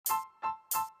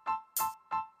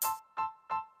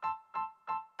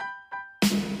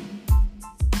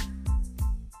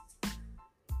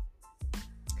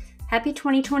Happy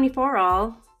 2024,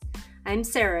 all. I'm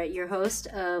Sarah, your host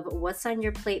of What's on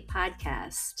Your Plate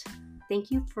podcast.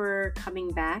 Thank you for coming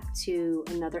back to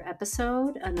another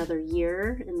episode, another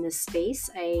year in this space.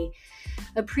 I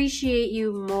appreciate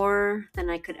you more than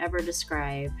I could ever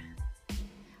describe.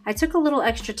 I took a little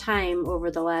extra time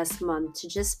over the last month to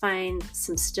just find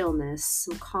some stillness,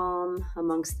 some calm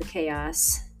amongst the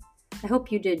chaos. I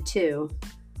hope you did too.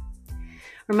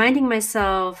 Reminding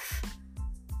myself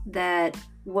that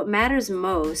what matters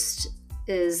most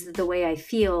is the way I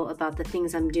feel about the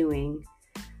things I'm doing,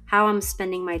 how I'm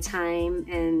spending my time,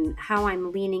 and how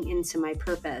I'm leaning into my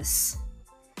purpose.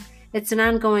 It's an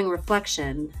ongoing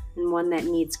reflection and one that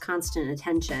needs constant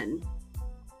attention.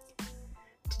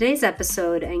 Today's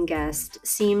episode and guest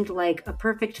seemed like a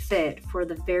perfect fit for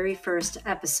the very first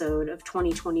episode of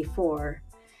 2024,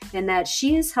 and that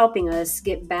she is helping us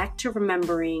get back to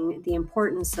remembering the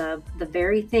importance of the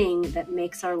very thing that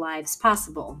makes our lives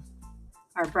possible,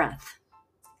 our breath.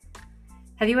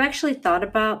 Have you actually thought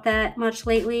about that much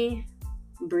lately?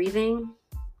 Breathing?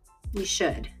 You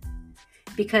should,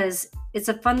 because it's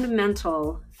a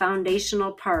fundamental,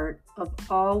 foundational part of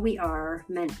all we are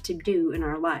meant to do in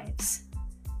our lives.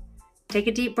 Take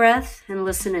a deep breath and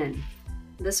listen in.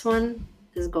 This one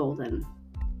is golden.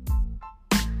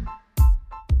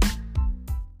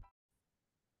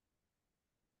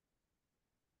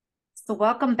 So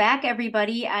welcome back,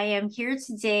 everybody. I am here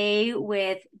today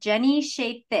with Jenny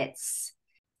Cheifetz.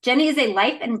 Jenny is a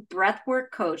life and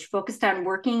breathwork coach focused on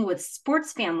working with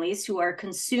sports families who are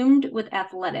consumed with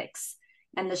athletics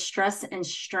and the stress and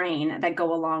strain that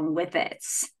go along with it.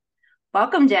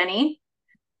 Welcome, Jenny.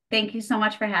 Thank you so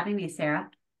much for having me, Sarah.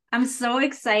 I'm so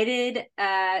excited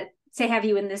to have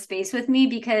you in this space with me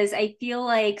because I feel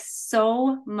like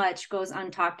so much goes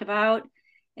untalked about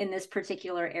in this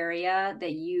particular area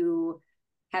that you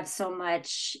have so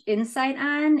much insight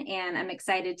on, and I'm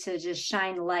excited to just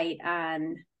shine light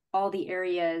on all the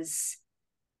areas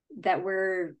that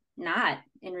we're not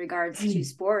in regards to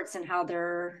sports and how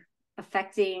they're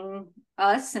affecting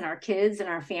us and our kids and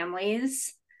our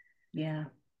families. Yeah.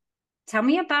 Tell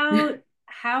me about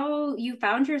how you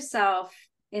found yourself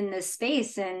in this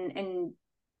space and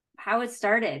how it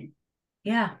started.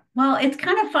 Yeah. Well, it's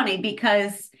kind of funny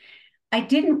because I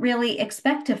didn't really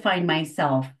expect to find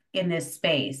myself in this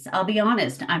space. I'll be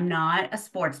honest, I'm not a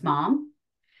sports mom.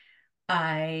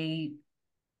 I'm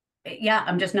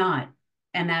just not.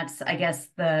 And that's, I guess,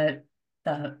 the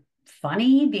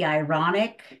the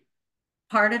ironic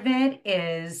part of it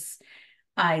is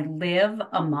I live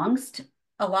amongst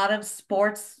a lot of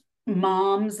sports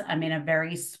moms. I'm in a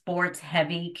very sports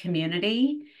heavy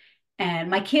community, and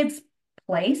my kids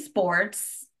play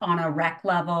sports on a rec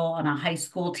level, on a high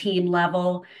school team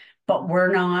level, but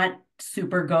we're not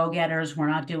super go-getters. We're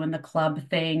not doing the club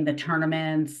thing, the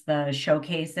tournaments, the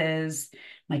showcases.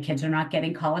 My kids are not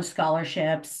getting college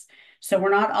scholarships. So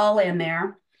we're not all in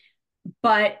there.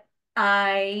 But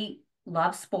I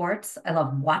love sports. I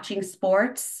love watching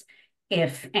sports.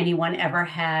 If anyone ever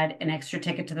had an extra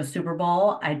ticket to the Super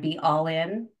Bowl, I'd be all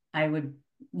in. I would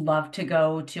love to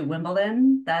go to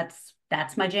Wimbledon.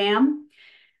 That's my jam.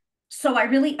 So I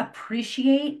really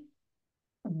appreciate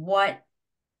what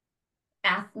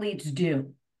athletes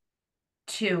do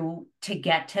to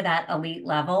get to that elite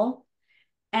level.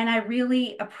 And I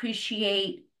really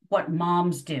appreciate what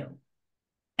moms do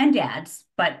and dads,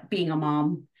 but being a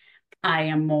mom, I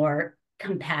am more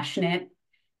compassionate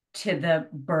to the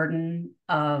burden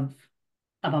of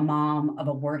a mom, of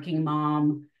a working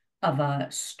mom, of a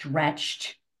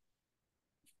stretched,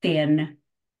 thin,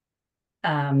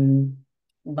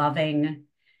 loving,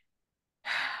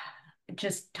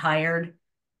 just tired,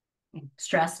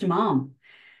 stressed mom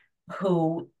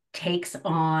who takes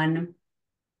on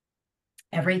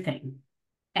everything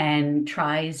and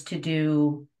tries to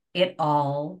do it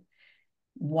all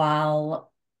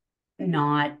while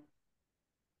not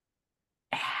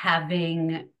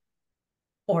having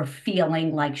or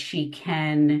feeling like she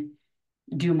can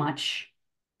do much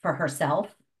for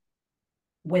herself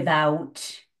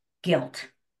without guilt.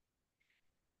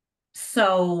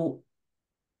 So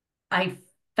I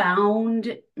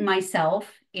found myself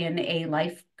in a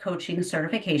life coaching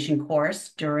certification course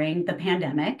during the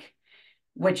pandemic,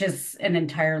 which is an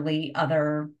entirely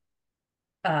other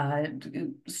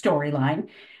storyline,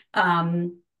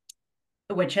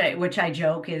 which I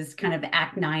joke is kind of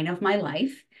act 9 of my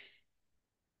life.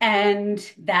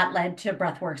 And that led to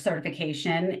breathwork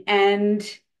certification. And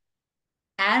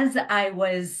as I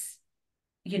was,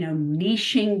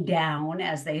 niching down,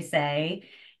 as they say,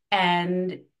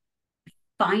 and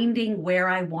finding where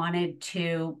I wanted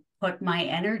to put my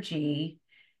energy,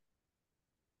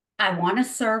 I want to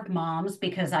serve moms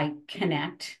because I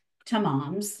connect to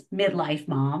moms, midlife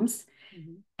moms,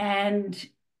 Mhm. and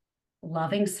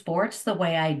loving sports the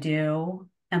way I do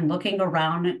and looking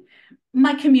around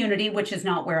my community, which is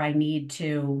not where I need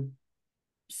to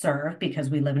serve because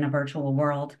we live in a virtual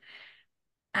world.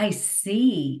 I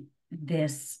see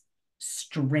this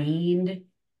strained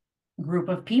group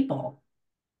of people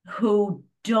who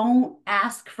don't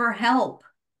ask for help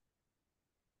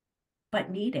but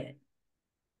need it.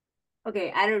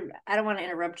 Okay, I don't want to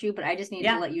interrupt you, but I just need to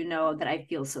Yeah. let you know that I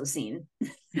feel so seen.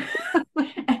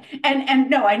 And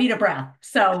no, I need a breath.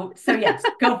 So yes,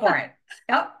 go for it.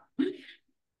 Yep.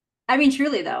 I mean,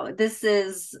 truly though, this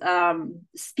is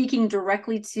speaking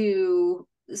directly to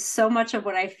so much of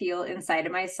what I feel inside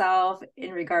of myself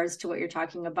in regards to what you're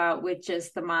talking about, with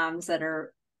just the moms that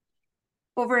are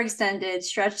overextended,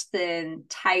 stretched thin,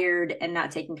 tired, and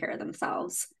not taking care of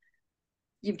themselves.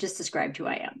 You've just described who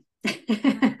I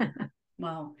am.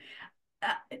 Well,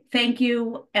 thank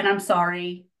you, and I'm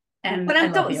sorry, and But I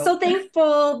I'm love so you.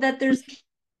 thankful that there's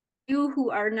you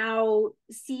who are now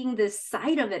seeing this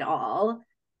side of it all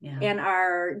Yeah, and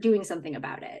are doing something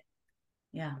about it.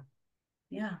 yeah,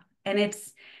 yeah. And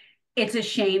it's a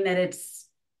shame that it's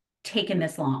taken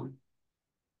this long.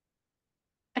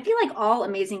 I feel like all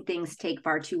amazing things take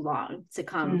far too long to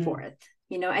come Mm, forth.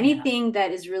 You know, yeah, anything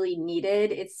that is really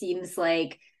needed, it seems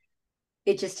like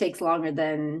it just takes longer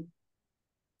than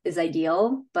is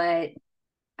ideal. But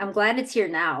I'm glad it's here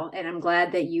now. And I'm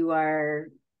glad that you are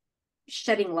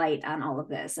shedding light on all of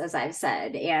this, as I've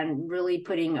said, and really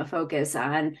putting a focus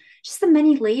on just the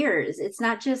many layers. It's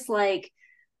not just like,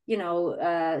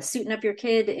 suiting up your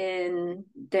kid in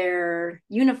their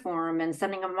uniform and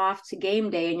sending them off to game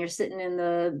day, and you're sitting in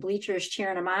the bleachers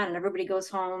cheering them on, and everybody goes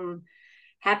home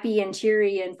happy and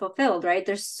cheery and fulfilled, right?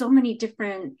 There's so many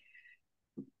different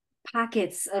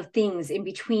pockets of things in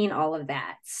between all of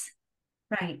that.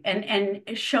 right. And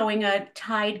showing a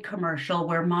Tide commercial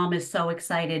where mom is so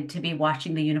excited to be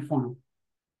washing the uniform.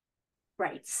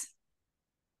 Right.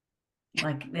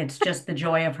 Like it's just the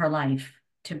joy of her life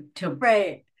to to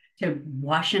Right. to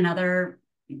wash another,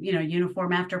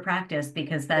 uniform after practice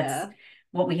because that's Yeah.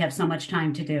 what we have so much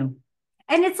time to do.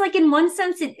 And it's like, in one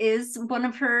sense, it is one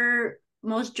of her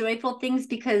most joyful things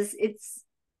because it's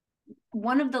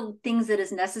one of the things that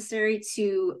is necessary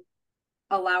to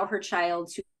allow her child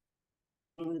to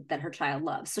that her child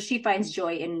loves. So she finds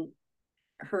joy in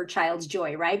her child's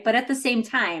joy, right? But at the same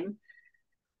time,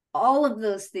 all of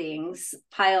those things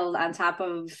piled on top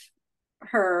of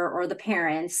her or the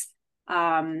parents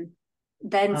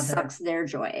then Other, sucks their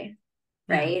joy,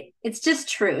 yeah. right? It's just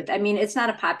truth. I mean, it's not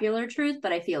a popular truth,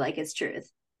 but I feel like it's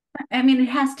truth. I mean, it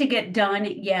has to get done,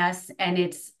 yes, and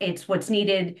it's what's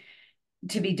needed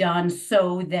to be done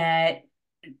so that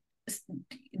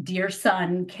dear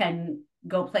son can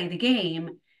go play the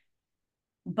game,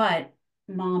 but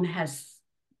mom has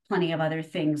plenty of other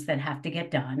things that have to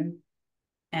get done,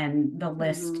 and the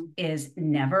list Mm-hmm. is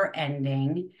never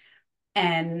ending.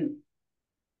 And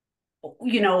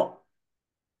you know,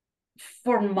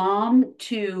 for mom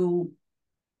to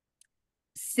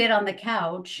sit on the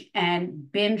couch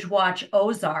and binge watch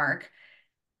Ozark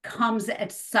comes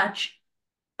at such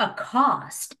a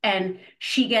cost. And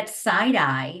she gets side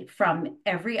eye from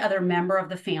every other member of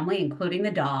the family, including the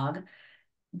dog,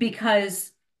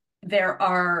 because there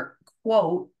are,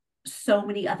 quote, so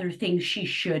many other things she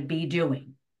should be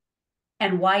doing.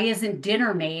 And why isn't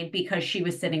dinner made because she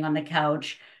was sitting on the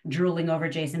couch drooling over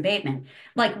Jason Bateman?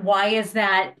 Like, why is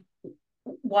that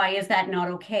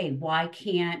not okay? Why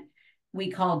can't we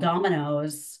call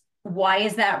Domino's? Why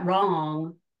is that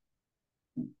wrong?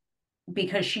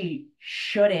 Because she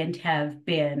shouldn't have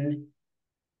been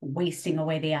wasting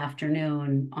away the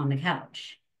afternoon on the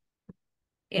couch.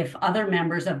 If other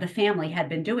members of the family had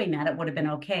been doing that, it would have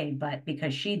been okay. But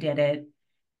because she did it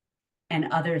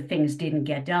and other things didn't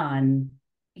get done,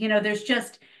 there's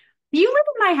just You live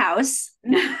in my house.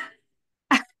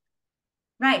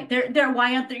 right there.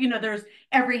 Why aren't there? There's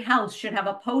every house should have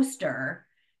a poster,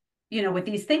 with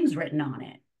these things written on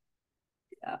it.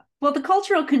 Well, the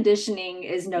cultural conditioning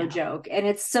is no Yeah. joke, and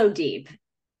it's so deep.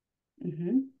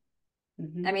 Mm-hmm.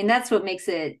 Mm-hmm. I mean, that's what makes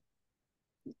it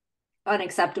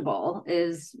unacceptable,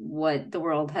 is what the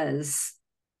world has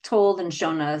told and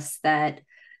shown us that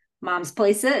mom's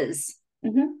place is.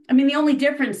 Mm-hmm. I mean, the only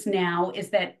difference now is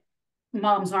that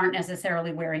moms aren't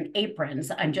necessarily wearing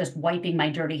aprons. I'm just wiping my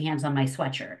dirty hands on my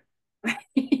sweatshirt.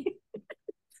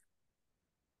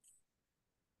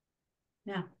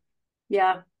 Yeah.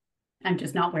 Yeah, I'm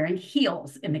just not wearing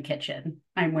heels in the kitchen.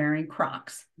 I'm wearing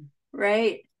Crocs.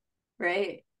 right,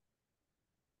 right.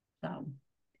 So,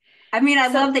 I mean, I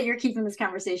So love that you're keeping this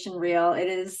conversation real. It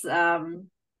is,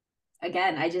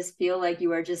 again, I just feel like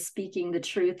you are just speaking the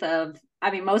truth of, I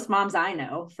mean, most moms I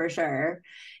know for sure.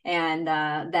 And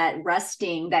that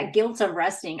resting, that guilt of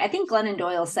resting. I think Glennon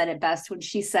Doyle said it best when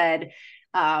she said,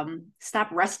 stop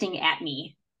resting at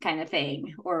me, kind of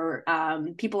thing. Or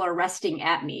people are resting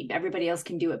at me. Everybody else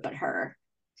can do it but her.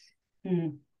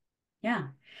 yeah.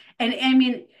 And I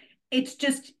mean, it's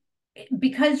just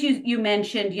because you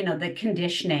mentioned, the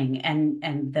conditioning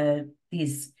and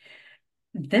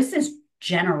this is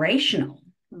generational,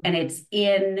 and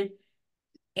Mm-hmm.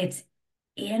 it's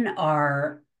in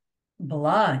our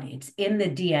blood, it's in the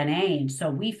DNA. And so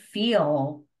we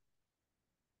feel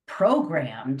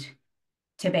programmed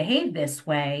to behave this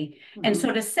way. And Mm-hmm.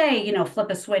 so to say, flip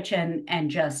a switch and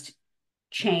just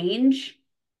change,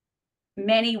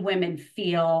 many women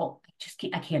feel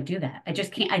I can't do that. I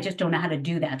just don't know how to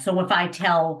do that. So if I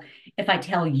tell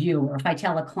you, or if I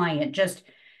tell a client, just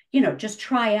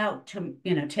try out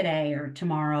today or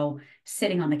tomorrow,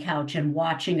 sitting on the couch and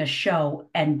watching a show,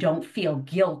 and don't feel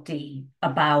guilty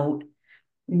about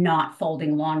not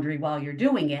folding laundry while you're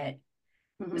doing it.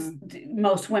 Mm-hmm.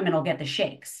 Most women will get the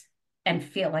shakes and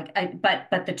feel like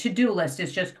but the to-do list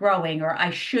is just growing, or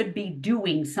I should be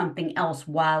doing something else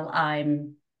while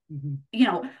I'm,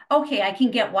 Mm-hmm. okay, I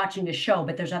can get watching a show,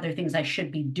 but there's other things I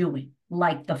should be doing,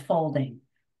 like the folding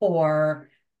or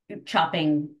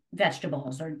chopping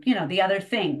vegetables, or the other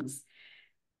things.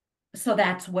 So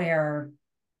that's where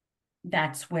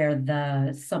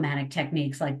the somatic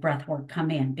techniques like breath work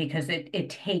come in, because it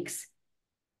takes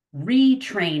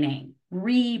retraining,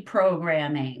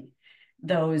 reprogramming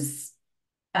those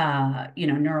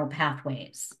neural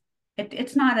pathways.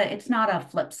 It's not a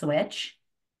flip switch.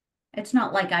 It's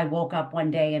not like I woke up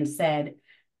one day and said,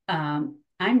 I'm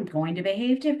going to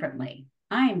behave differently.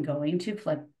 I'm going to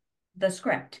flip the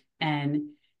script and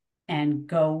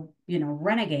go,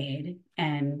 renegade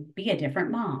and be a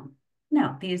different mom.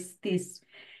 No, these things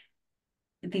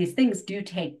do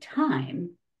take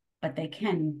time, but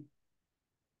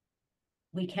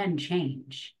we can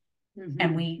change. And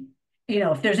Mm-hmm.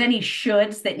 if there's any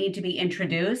shoulds that need to be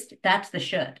introduced, that's the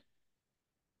should.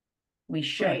 We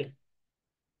should Right.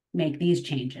 make these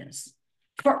changes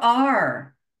for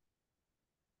our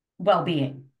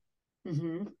well-being.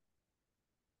 Mm-hmm.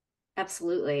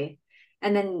 Absolutely.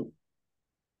 And then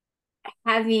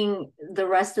having the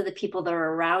rest of the people that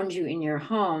are around you in your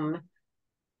home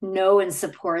know and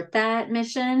support that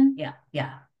mission Yeah,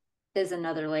 yeah, is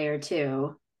another layer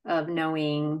too, of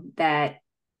knowing that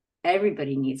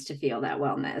everybody needs to feel that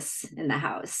wellness in the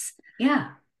house.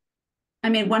 yeah. I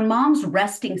mean, when mom's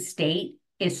resting state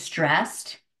is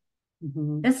stressed,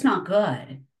 Mm-hmm. that's not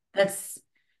good. That's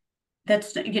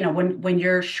when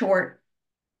your short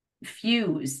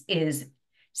fuse is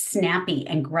snappy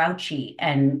and grouchy,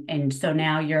 and so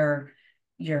now you're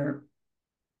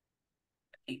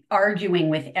arguing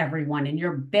with everyone, and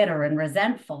you're bitter and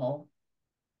resentful.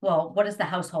 Well, what does the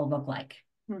household look like?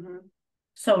 Mm-hmm.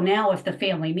 So now if the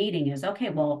family meeting is, okay,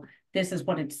 well, this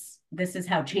is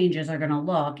how changes are going to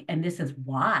look, and this is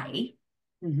why.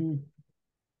 Mm-hmm.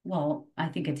 Well, I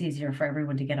think it's easier for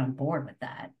everyone to get on board with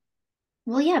that.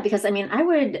 Well, yeah, because I mean, I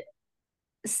would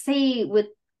say with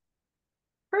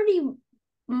pretty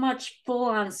much full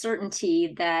on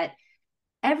certainty that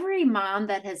every mom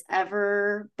that has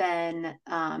ever been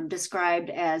described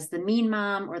as the mean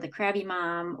mom or the crabby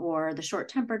mom or the short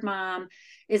tempered mom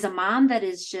is a mom that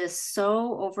is just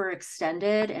so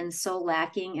overextended and so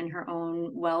lacking in her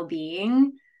own well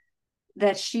being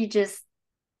that she just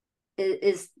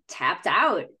is tapped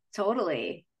out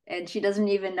totally. And she doesn't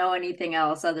even know anything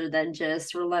else other than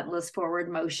just relentless forward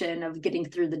motion of getting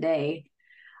through the day,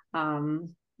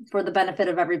 um, for the benefit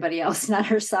of everybody else, not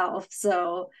herself.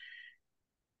 So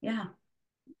Yeah.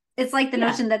 it's like the Yeah.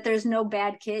 notion that there's no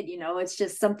bad kid, it's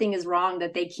just something is wrong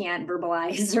that they can't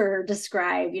verbalize or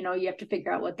describe. You have to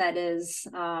figure out what that is.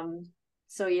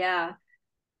 So yeah,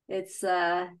 it's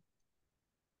an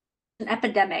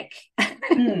epidemic.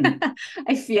 Mm,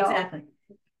 I feel. exactly.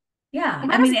 Yeah. How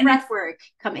I does mean, and breath work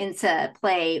come into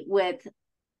play with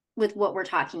what we're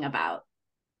talking about?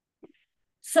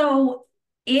 so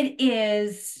it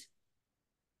is,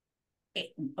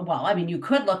 well, I mean, you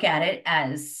could look at it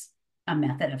as a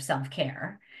method of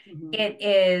self-care. Mm-hmm. It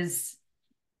is,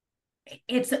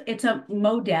 it's a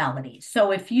modality.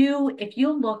 So if you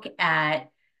look at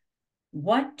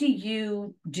what do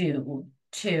you do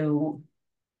to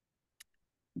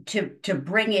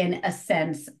bring in a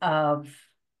sense of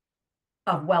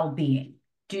well-being?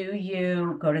 Do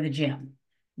you go to the gym?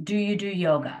 Do you do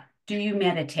yoga? Do you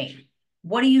meditate?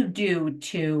 What do you do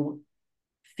to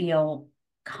feel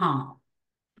calm?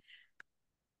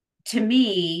 to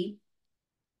me,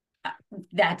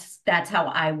 that's how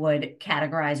I would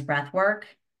categorize breath work.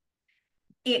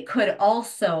 It could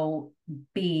also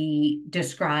be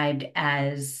described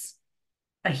as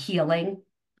a healing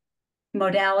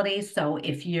modality. So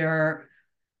if you're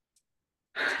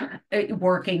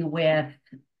working with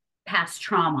past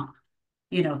trauma,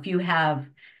 if you have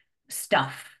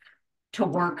stuff to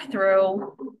work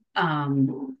through,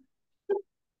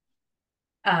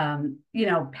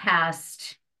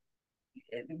 past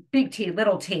big T,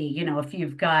 little t, if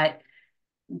you've got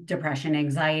depression,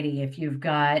 anxiety, if you've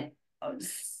got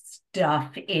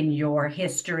stuff in your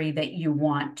history that you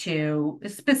want to,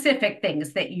 specific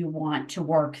things that you want to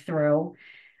work through.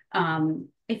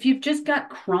 If you've just got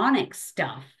chronic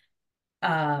stuff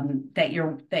that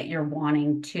you're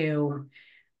wanting to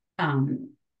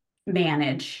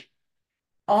manage,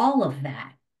 all of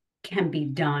that can be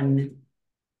done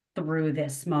through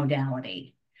this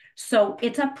modality. So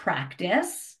it's a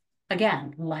practice,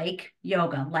 again, like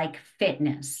yoga, like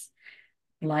fitness,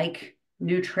 like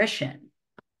nutrition,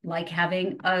 like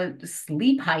having a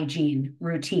sleep hygiene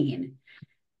routine.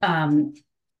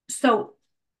 So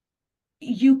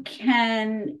you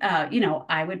can,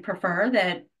 I would prefer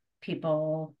that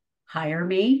people hire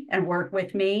me and work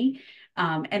with me.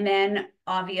 And then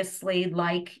obviously,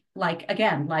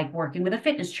 again, like working with a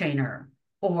fitness trainer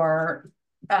or,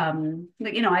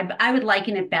 I would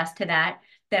liken it best to that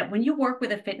when you work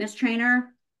with a fitness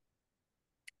trainer,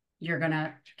 you're going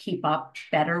to keep up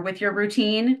better with your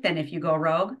routine than if you go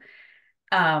rogue.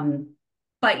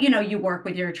 But, you work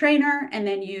with your trainer and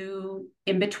then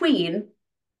in between,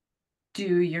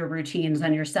 do your routines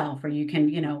on yourself, or you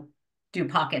can, do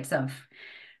pockets of.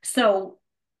 So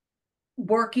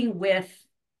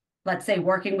let's say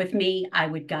working with me, I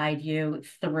would guide you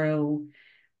through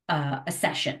a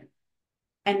session.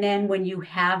 And then when you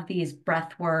have this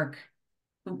breath work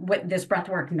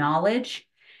knowledge,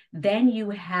 then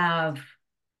you have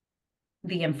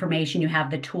the information, you have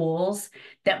the tools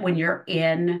that when you're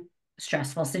in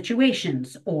stressful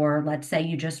situations, or let's say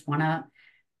you just want to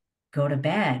go to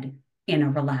bed in a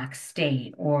relaxed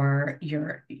state, or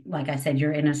like I said,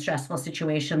 you're in a stressful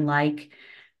situation like,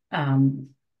 I don't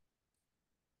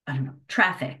know,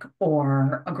 traffic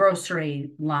or a grocery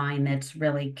line that's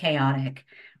really chaotic,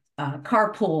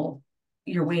 carpool,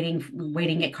 you're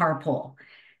waiting at carpool,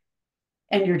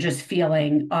 and you're just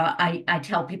feeling, I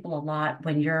tell people a lot,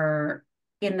 when you're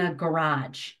in the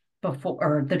garage before,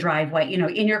 or the driveway,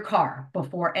 in your car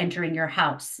before entering your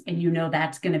house, and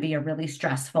that's going to be a really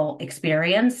stressful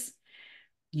experience,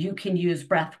 you can use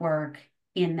breath work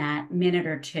in that minute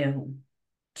or two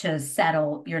to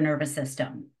settle your nervous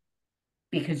system,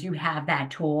 because you have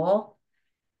that tool.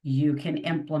 You can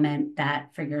implement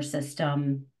that for your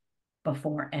system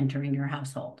before entering your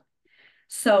household.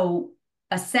 So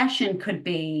a session could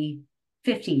be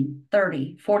 15,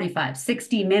 30, 45,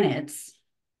 60 minutes.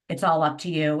 It's all up to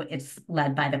you. It's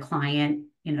led by the client,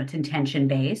 it's intention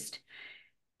based.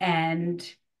 And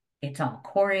it's all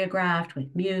choreographed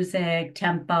with music,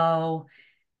 tempo.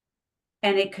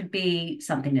 And it could be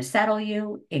something to settle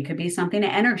you. It could be something to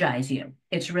energize you.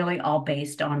 It's really all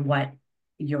based on what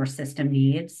your system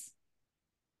needs.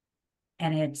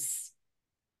 And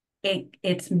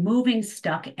it's moving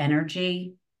stuck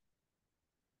energy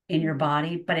in your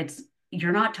body, but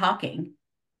you're not talking.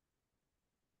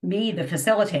 Me, the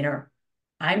facilitator,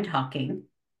 I'm talking,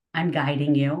 I'm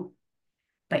guiding you,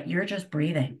 but you're just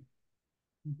breathing.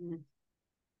 Mm-hmm.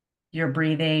 You're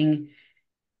breathing,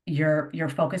 you're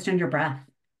focused on your breath,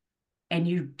 and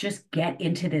you just get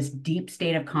into this deep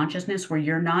state of consciousness where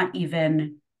you're not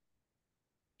even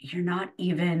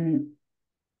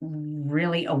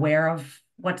really aware of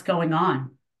what's going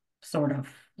on, sort of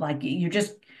like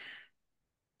it's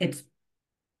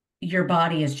your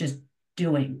body is just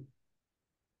doing.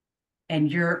 And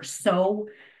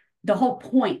the whole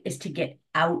point is to get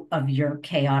out of your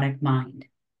chaotic mind.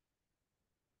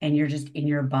 And you're just in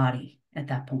your body at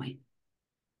that point.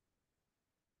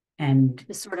 And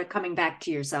Just sort of coming back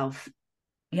to yourself.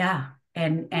 yeah,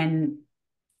 and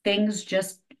things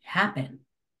just happen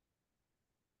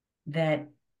that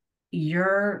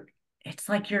it's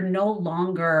like you're no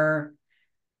longer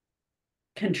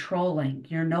controlling.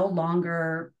 You're no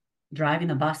longer driving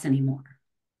the bus anymore.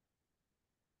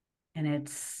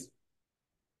 And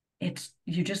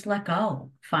you just let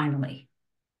go finally.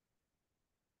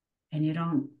 And you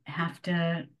don't have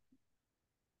to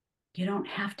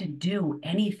do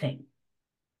anything.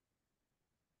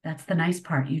 That's the nice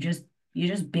part. You just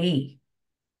be.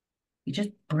 You just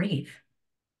breathe.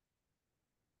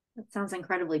 That sounds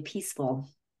incredibly peaceful.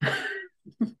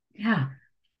 Yeah.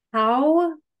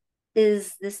 How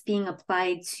is this being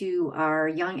applied to our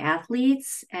young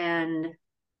athletes and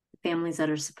families that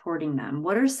are supporting them?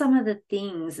 What are some of the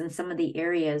things and some of the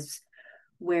areas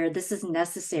where this is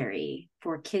necessary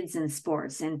for kids in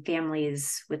sports and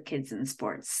families with kids in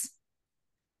sports?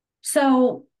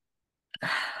 So,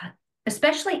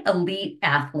 especially elite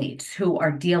athletes who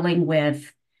are dealing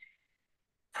with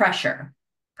pressure,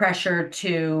 pressure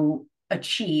to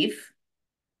achieve,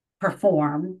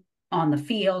 perform on the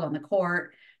field, on the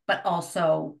court, but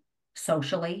also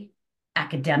socially,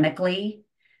 academically.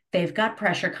 They've got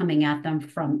pressure coming at them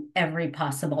from every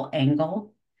possible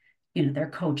angle. You know, their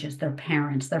coaches, their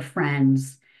parents, their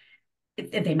friends.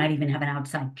 If they might even have an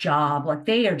outside job. Like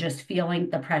they are just feeling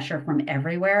the pressure from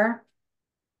everywhere.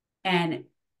 And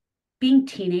being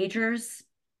teenagers,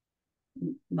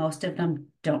 most of them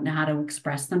don't know how to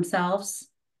express themselves.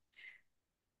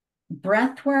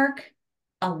 Breath work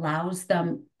allows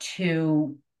them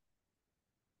to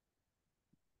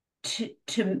to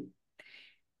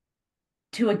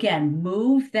to again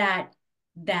move that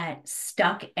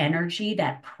stuck energy,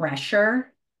 that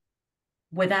pressure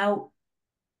without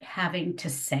having to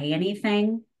say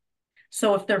anything.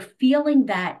 So if they're feeling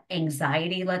that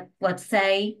anxiety, let's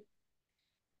say,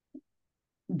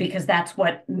 because that's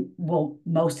what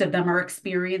most of them are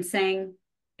experiencing,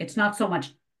 it's not so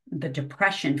much the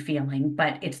depression feeling,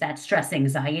 but it's that stress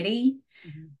anxiety.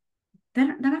 Mhm.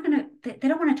 They're not going to, they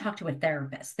don't want to talk to a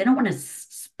therapist. They don't want to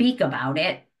speak about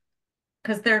it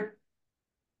because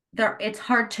it's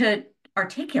hard to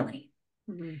articulate.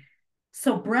 Mhm.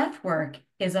 So breath work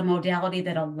is a modality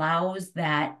that allows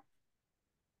that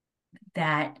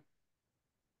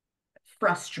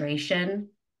frustration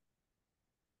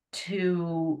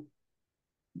to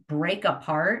break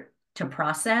apart, to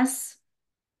process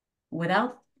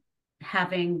without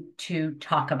having to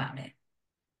talk about it.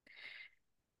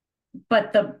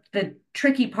 But the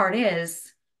tricky part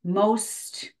is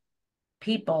most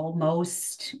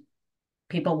most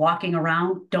people walking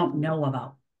around don't know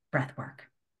about breath work.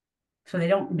 So they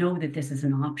don't know that this is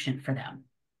an option for them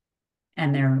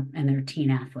and their teen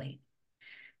athlete.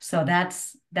 So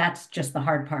that's just the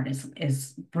hard part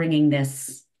is bringing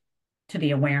this to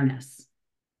the awareness.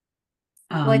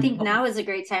 Well, I think But now is a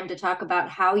great time to talk about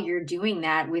how you're doing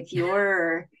that with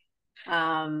your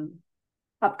um,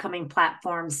 upcoming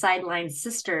platform. Sideline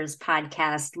Sisters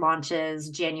podcast launches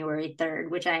January 3rd,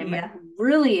 which I'm yeah,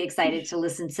 really excited to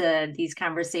listen to these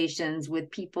conversations with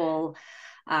people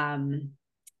um,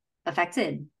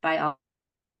 affected by all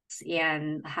this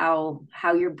and how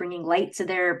you're bringing light to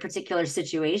their particular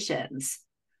situations.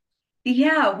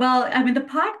 yeah. Well, I mean, the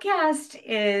podcast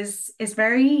is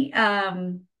very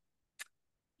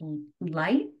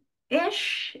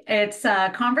light-ish. It's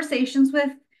conversations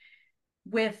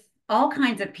with all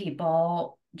kinds of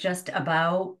people just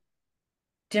about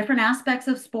different aspects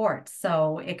of sports.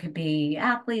 So it could be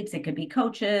athletes, it could be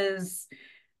coaches,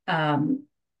 um,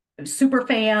 super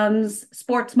fans,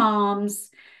 sports moms.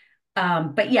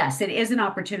 But yes, it is an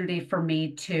opportunity for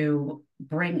me to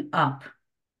bring up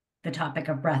the topic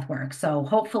of breath work. So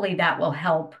hopefully that will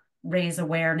help raise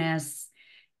awareness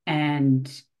and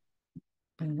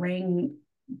bring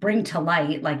bring to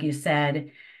light, like you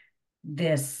said,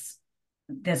 this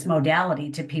this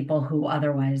modality to people who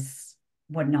otherwise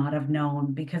would not have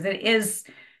known because it is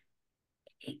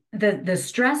the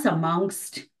stress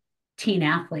amongst teen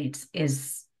athletes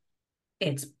is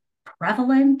it's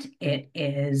prevalent,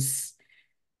 it's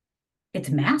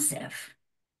massive,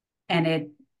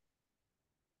 and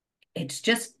it's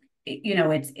just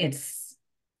it's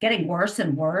getting worse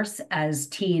and worse as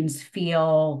teens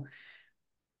feel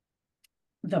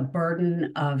the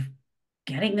burden of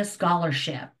getting the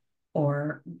scholarship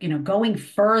or going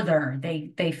further.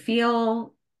 They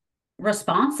feel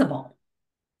responsible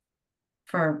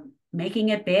for making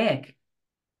it big.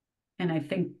 And I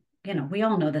think, we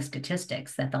all know the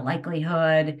statistics that the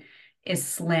likelihood is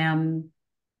slim,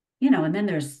 and then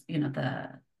there's,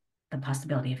 the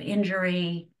possibility of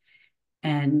injury.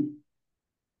 And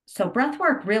so breath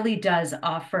work really does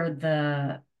offer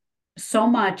the so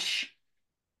much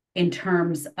in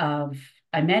terms of,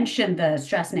 I mentioned the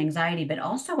stress and anxiety, but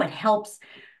also it helps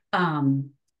um,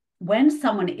 when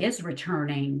someone is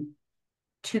returning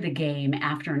to the game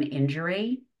after an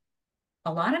injury.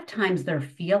 A lot of times they're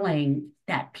feeling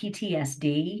that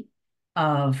PTSD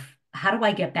of how do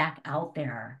I get back out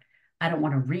there? I don't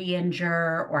want to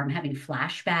re-injure, or I'm having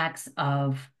flashbacks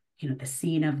of, the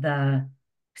scene of the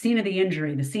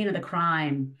injury, the scene of the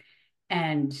crime.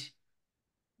 And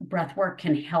breath work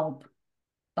can help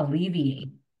alleviate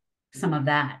some of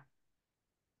that,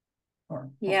 or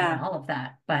hopefully Yeah. all of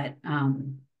that. But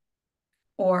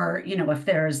or, if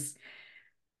there's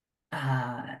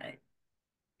uh,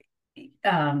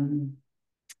 um,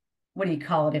 what do you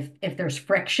call it? If there's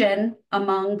friction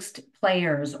amongst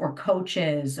players or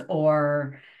coaches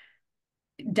or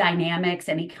dynamics,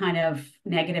 any kind of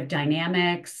negative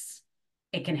dynamics,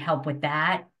 it can help with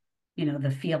that.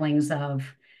 The feelings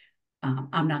of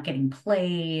I'm not getting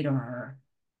played, or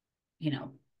you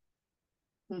know,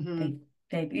 Mm-hmm.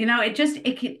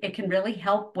 it can really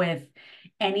help with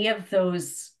any of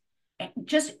those,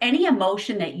 just any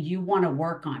emotion that you want to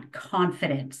work on,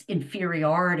 confidence,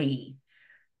 inferiority,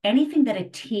 anything that a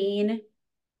teen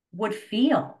would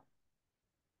feel.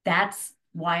 That's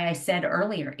why I said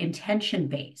earlier, intention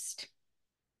based.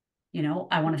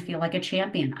 I want to feel like a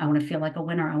champion. I want to feel like a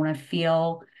winner. I want to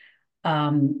feel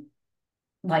um,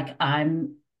 like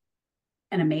I'm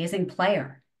an amazing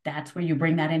player. That's where you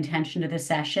bring that intention to the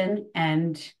session.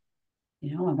 And,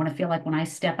 I want to feel like when I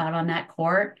step out on that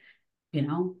court, you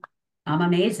know, I'm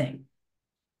amazing.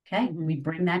 Okay. We Mm-hmm.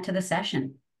 bring that to the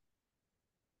session.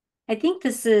 I think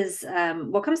this is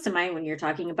what comes to mind when you're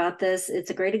talking about this. It's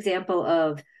a great example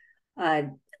of uh,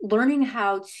 learning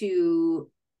how to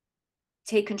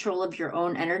take control of your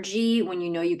own energy when you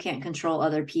know you can't control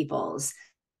other people's.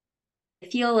 I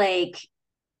feel like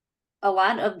a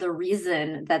lot of the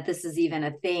reason that this is even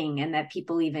a thing and that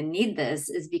people even need this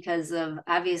is because of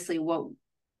obviously what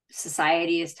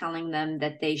society is telling them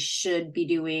that they should be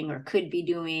doing or could be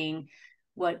doing,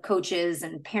 what coaches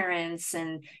and parents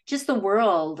and just the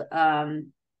world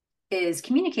is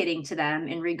communicating to them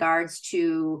in regards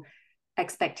to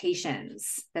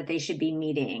expectations that they should be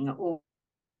meeting or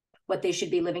what they should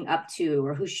be living up to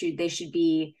or they should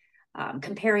be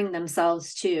comparing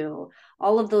themselves to,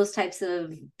 all of those types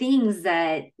of things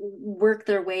that work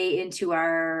their way into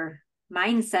our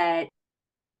mindset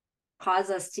cause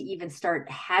us to even start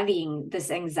having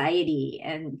this anxiety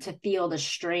and to feel the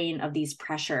strain of these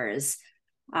pressures.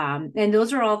 And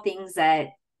those are all things that,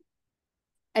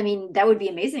 I mean, that would be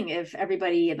amazing if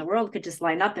everybody in the world could just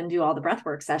line up and do all the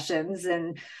breathwork sessions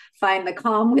and find the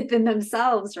calm within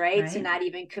themselves, right? To Right. not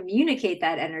even communicate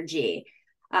that energy.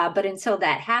 But until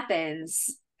that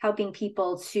happens, helping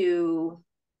people to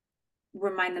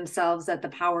remind themselves that the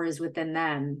power is within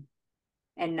them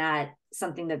and not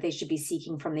something that they should be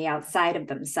seeking from the outside of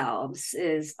themselves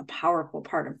is a powerful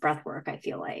part of breathwork, I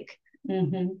feel like.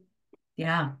 Mm-hmm.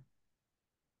 Yeah.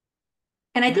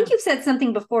 And I think Yeah. you've said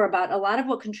something before about a lot of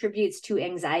what contributes to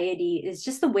anxiety is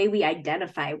just the way we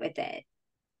identify with it.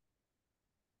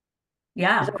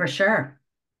 Yeah, for sure.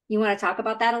 You want to talk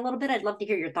about that a little bit? I'd love to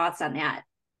hear your thoughts on that.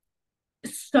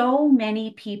 So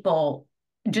many people,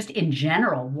 just in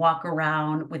general, walk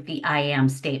around with the I am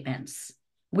statements.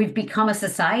 We've become a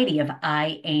society of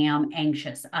I am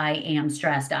anxious, I am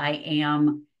stressed, I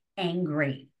am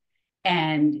angry.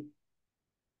 And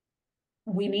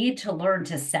we need to learn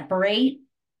to separate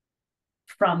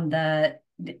from the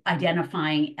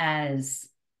identifying as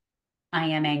I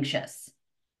am anxious.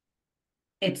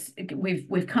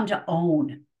 We've come to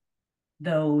own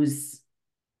those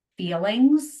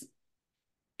feelings.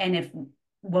 And if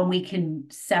when we can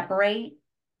separate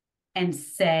and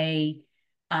say,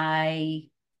 I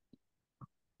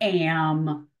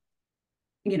am,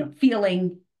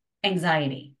 feeling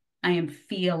anxiety. I am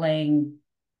feeling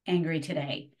angry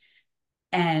today.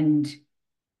 And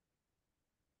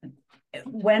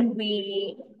when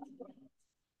we,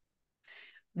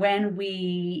 when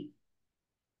we,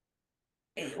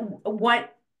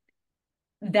 what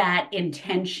that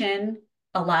intention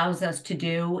allows us to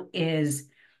do is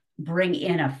bring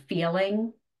in a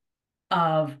feeling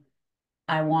of,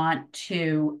 I want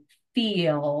to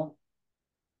feel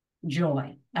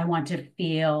joy. I want to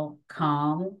feel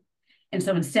calm. And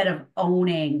so instead of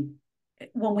owning,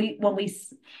 when we when we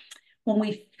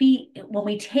when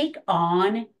we take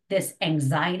on this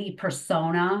anxiety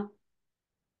persona,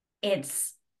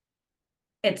 it's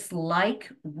it's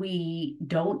like we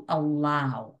don't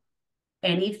allow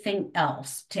anything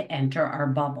else to enter our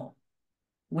bubble.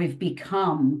 We've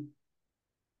become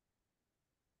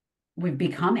we've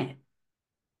become it.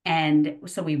 And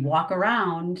so we walk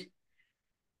around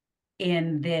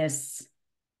in this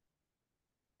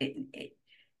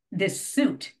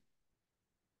suit,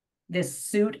 this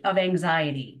suit of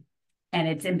anxiety, and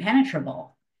it's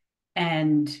impenetrable.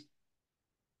 And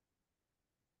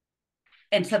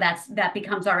so that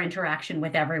becomes our interaction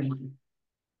with everyone.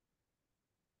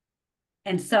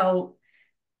 And so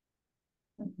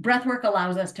breathwork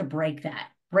allows us to break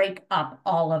up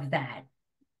all of that.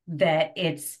 That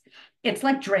it's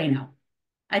like Drano.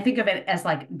 I think of it as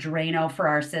like Drano for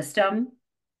our system.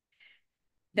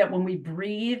 That when we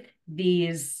breathe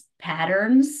these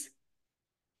patterns,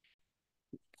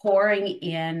 pouring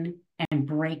in and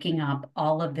breaking up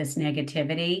all of this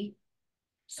negativity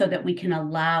so that we can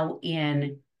allow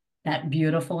in that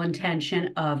beautiful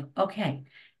intention of, okay,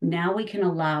 now we can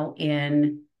allow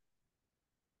in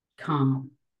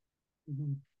calm.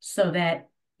 Mhm. So that,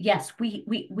 yes,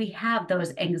 we have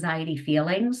those anxiety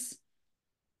feelings.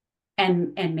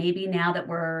 And maybe now that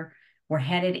we're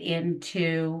headed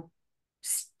into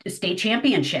state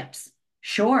championships,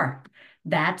 sure,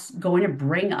 that's going to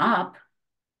bring up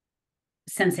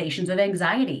sensations of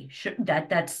anxiety. Sure,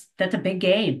 that's a big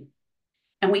game.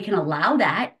 And we can allow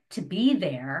that to be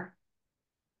there.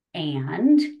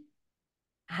 And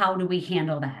how do we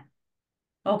handle that?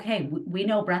 Okay, we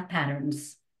know breath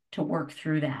patterns to work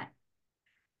through that.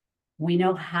 We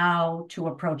know how to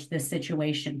approach this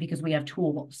situation because we have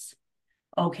tools.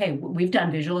 Okay, we've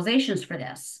done visualizations for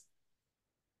this.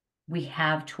 We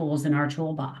have tools in our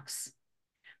toolbox,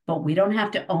 but we don't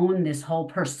have to own this whole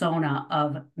persona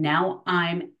of now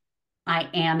I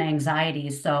am anxiety,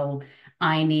 so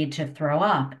I need to throw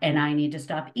up and I need to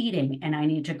stop eating and I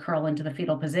need to curl into the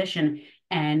fetal position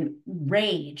and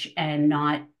rage and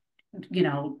not, you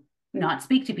know, not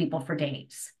speak to people for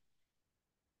days.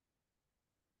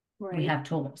 We Right. have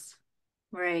tools.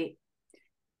 Right.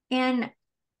 And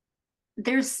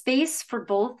there's space for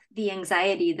both the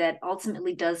anxiety that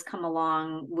ultimately does come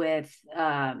along with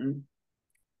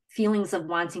feelings of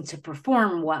wanting to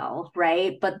perform well,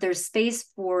 right? But there's space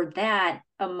for that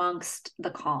amongst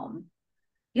the calm.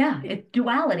 Yeah,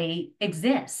 duality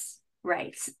exists.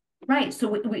 Right. Right.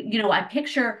 So I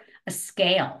picture a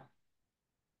scale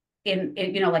in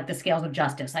like the scales of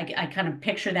justice. I kind of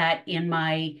picture that in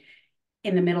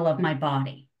the middle of my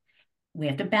body. We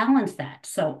have to balance that.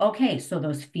 So, okay, so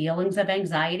those feelings of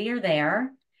anxiety are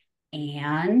there,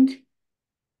 and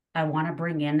I want to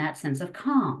bring in that sense of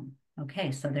calm.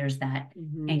 Okay, so there's that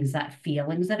Mm-hmm.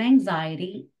 feelings of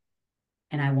anxiety,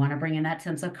 and I want to bring in that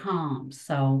sense of calm.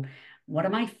 So, what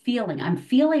am I feeling? I'm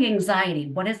feeling anxiety.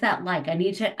 What is that like? I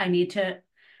need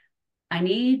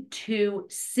to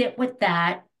sit with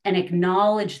that and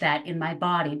acknowledge that in my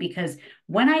body, because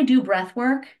when I do breath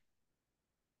work,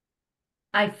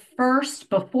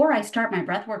 before I start my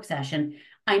breathwork session,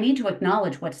 I need to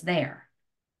acknowledge what's there.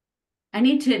 I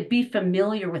need to be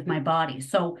familiar with my body.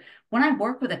 So when I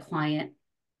work with a client,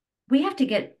 we have to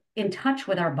get in touch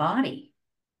with our body.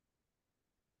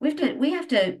 We have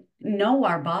to know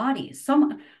our bodies.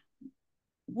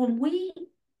 When we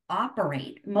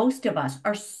operate, most of us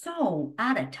are so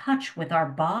out of touch with our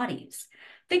bodies.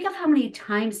 Think of how many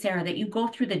times, Sarah, that you go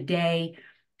through the day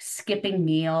skipping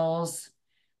meals.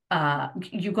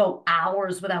 You go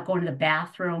hours without going to the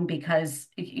bathroom because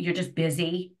you're just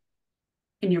busy,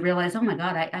 and you realize, oh my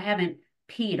God, I haven't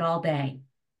peed all day.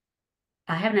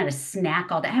 I haven't had a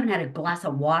snack all day. I haven't had a glass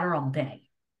of water all day.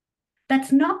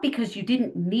 That's not because you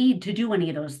didn't need to do any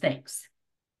of those things.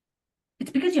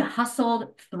 It's because you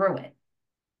hustled through it.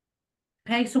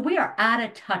 Okay, so we are out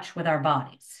of touch with our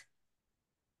bodies.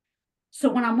 So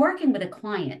when I'm working with a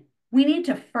client, we need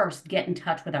to first get in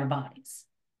touch with our bodies.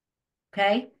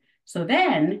 Okay, so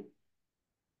then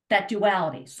that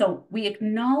duality. So we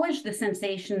acknowledge the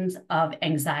sensations of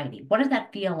anxiety. What does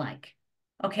that feel like?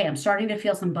 Okay, I'm starting to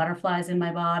feel some butterflies in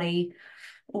my body.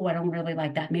 Oh, I don't really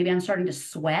like that. Maybe I'm starting to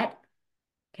sweat.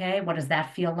 Okay, what does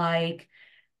that feel like?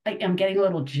 I'm getting a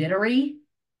little jittery.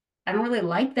 I don't really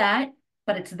like that,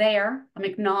 but it's there. I'm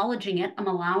acknowledging it. I'm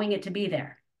allowing it to be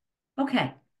there.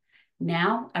 Okay,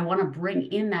 now I want to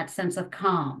bring in that sense of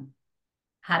calm.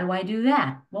 How do I do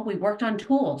that? Well, we worked on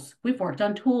tools. We've worked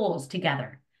on tools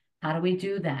together. How do we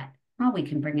do that? Well, we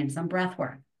can bring in some breath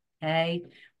work. Okay.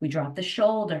 We drop the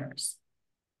shoulders.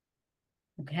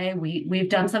 Okay. We've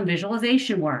done some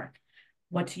visualization work.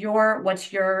 What's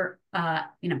your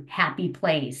happy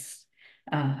place?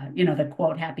 The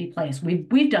quote happy place.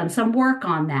 We've done some work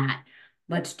on that.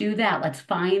 Let's do that. Let's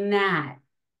find that.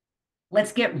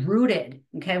 Let's get rooted.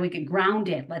 Okay, we get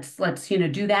grounded. Let's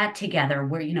do that together.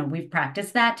 Where we've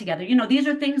practiced that together. These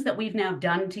are things that we've now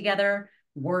done together,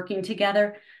 working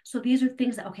together. So these are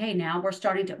things that, okay, now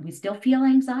we still feel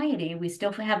anxiety, we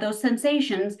still have those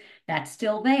sensations. That's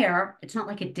still there. It's not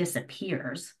like it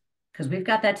disappears, because we've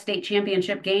got that state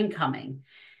championship game coming.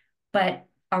 But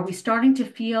are we starting to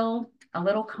feel a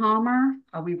little calmer?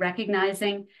 Are we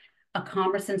recognizing a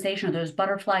calmer sensation? Are those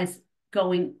butterflies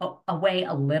going away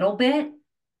a little bit?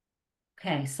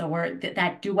 Okay, so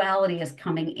that duality is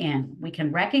coming in. We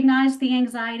can recognize the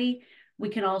anxiety. We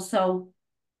can also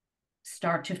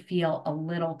start to feel a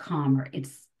little calmer.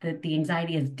 It's that the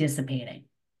anxiety is dissipating.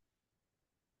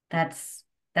 That's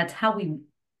how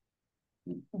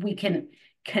we can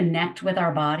connect with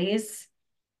our bodies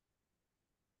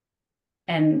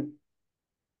and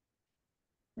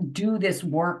do this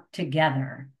work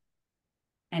together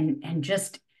and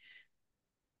just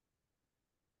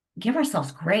give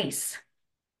ourselves grace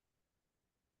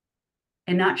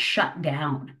and not shut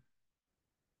down,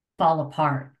 fall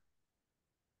apart.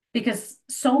 Because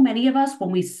so many of us,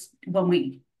 when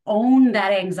we own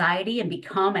that anxiety and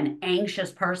become an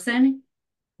anxious person,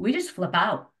 we just flip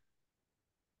out.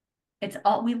 It's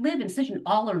all we live in such an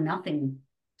all or nothing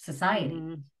society.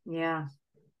 Yeah.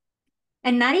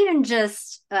 And not even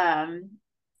just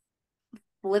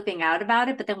flipping out about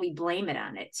it, but then we blame it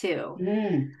on it too.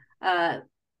 Mm. Uh,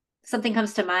 Something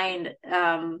comes to mind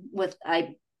with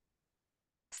I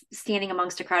standing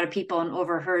amongst a crowd of people and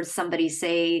overheard somebody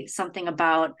say something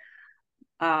about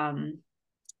um,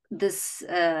 this.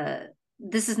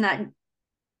 This is not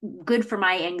good for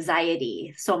my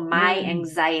anxiety. So my Mm.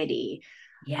 anxiety,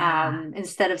 Yeah.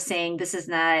 instead of saying this is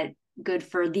not good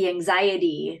for the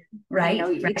anxiety, Right.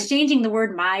 Right. exchanging the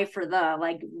word my for the,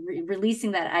 like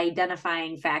releasing that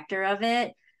identifying factor of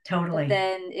it. But Totally.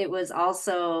 then it was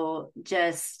also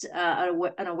just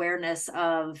an awareness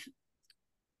of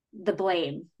the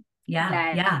blame Yeah.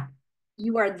 that Yeah.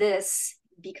 you are this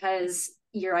because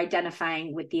you're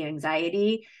identifying with the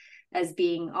anxiety as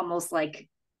being almost like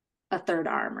a third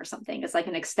arm or something. It's like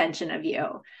an extension of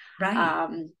you. Right.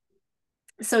 Um,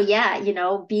 so yeah,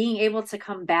 being able to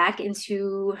come back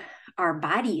into our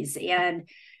bodies and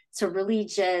to really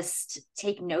just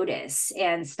take notice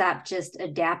and stop just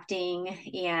adapting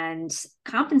and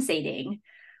compensating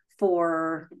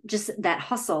for just that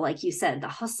hustle, like you said, the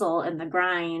hustle and the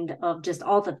grind of just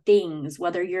all the things,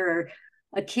 whether you're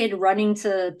a kid running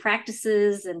to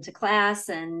practices and to class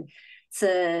and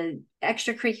to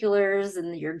extracurriculars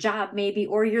and your job maybe,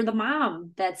 or you're the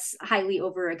mom that's highly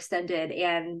overextended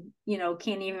and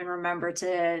can't even remember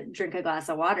to drink a glass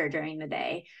of water during the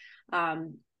day.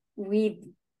 We've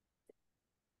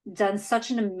done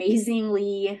such an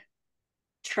amazingly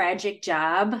tragic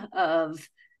job of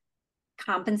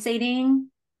compensating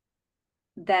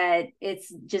that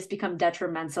it's just become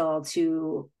detrimental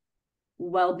to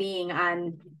well-being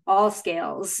on all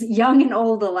scales, young and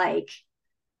old alike.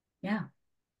 Yeah.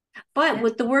 But Yeah.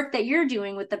 with the work that you're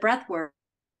doing with the breath work,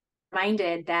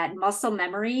 reminded that muscle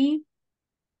memory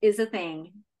is a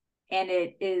thing and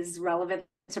it is relevant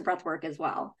to breath work as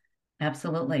well.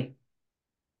 Absolutely.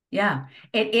 Yeah.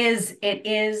 It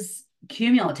is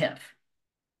cumulative.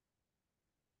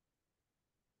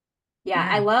 Yeah,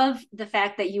 I Yeah. love the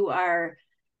fact that you are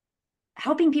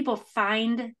helping people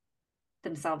find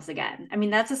themselves again. I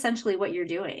mean, that's essentially what you're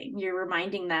doing. You're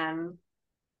reminding them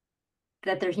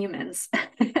that they're humans.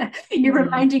 You're Hmm.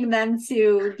 reminding them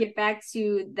to get back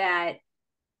to that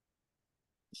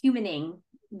humaning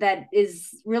that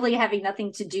is really having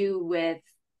nothing to do with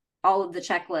all of the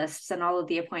checklists and all of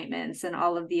the appointments and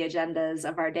all of the agendas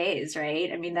of our days,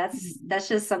 right? I mean, that's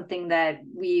just something that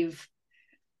we've,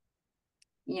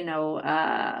 you know,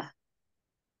 uh,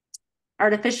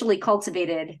 artificially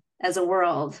cultivated as a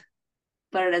world,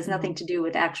 but it has nothing Oh, to do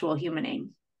with actual humaning.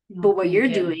 But oh, what thank you're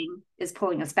you. doing is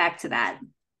pulling us back to that.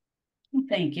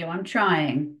 Thank you. I'm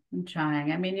trying. I'm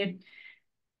trying. I mean,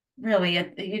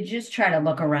 you just try to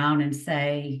look around and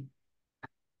say,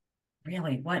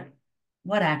 really, what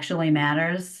actually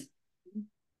matters?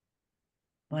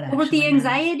 What But with the actually matters?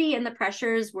 anxiety and the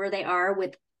pressures where they are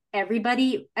with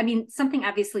everybody, I mean, something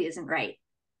obviously isn't right.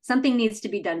 Something needs to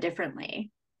be done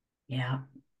differently. Yeah.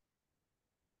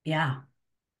 Yeah.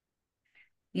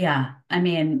 Yeah. I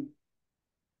mean,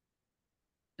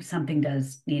 something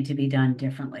does need to be done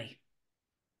differently.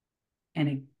 And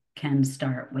it can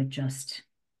start with just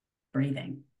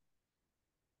breathing.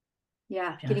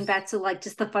 Yeah, getting Just back to like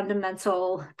just the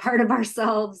fundamental part of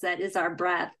ourselves that is our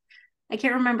breath. I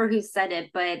can't remember who said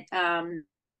it, but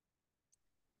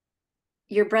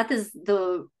your breath is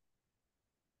the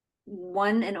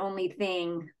one and only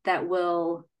thing that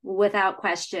will, without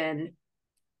question,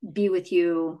 be with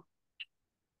you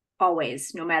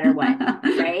always, no matter what.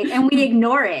 Right. And we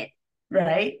ignore it.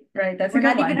 right, right. That's a We're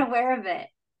good not even one. aware of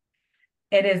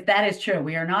it. That is true.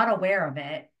 We are not aware of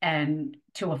it and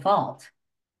to a fault.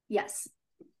 Yes.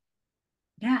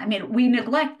 Yeah, I mean, we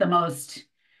neglect the most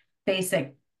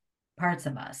basic parts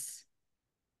of us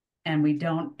and we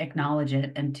don't acknowledge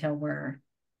it until we're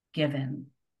given,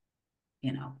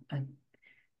 you know,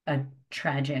 a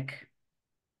tragic,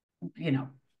 you know,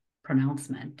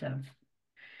 pronouncement of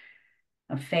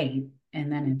fate.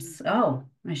 And then Mm-hmm. it's, oh,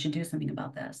 I should do something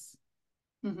about this.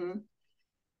 Mm-hmm.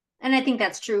 And I think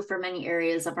that's true for many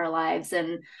areas of our lives.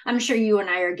 And I'm sure you and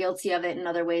I are guilty of it in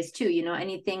other ways too.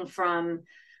 Anything from,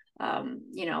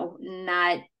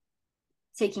 not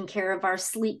taking care of our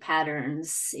sleep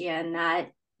patterns and not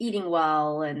eating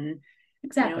well and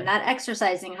Exactly. not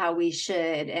exercising how we should.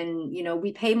 And,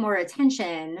 we pay more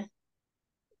attention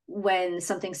when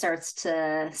something starts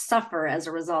to suffer as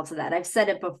a result of that. I've said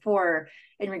it before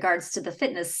in regards to the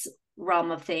fitness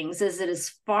realm of things, is it is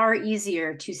far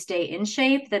easier to stay in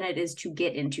shape than it is to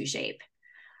get into shape.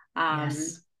 Um,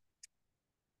 Yes.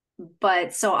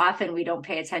 but so often we don't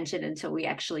pay attention until we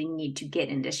actually need to get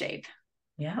into shape.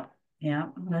 Yeah. Yeah.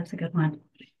 Well, that's a good one.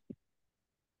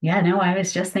 Yeah, no, I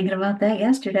was just thinking about that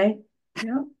yesterday.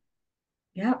 Yep.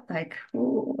 Yep. Like,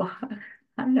 oh,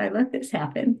 how did I let this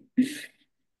happen?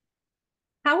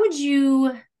 How would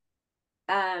you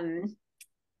um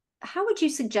how would you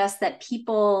suggest that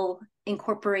people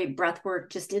incorporate breath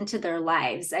work just into their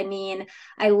lives? I mean,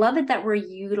 I love it that we're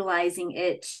utilizing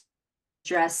it to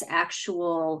address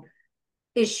actual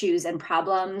issues and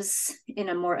problems in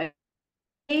a more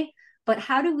way, but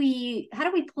how do we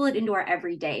pull it into our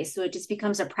everyday so it just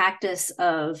becomes a practice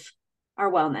of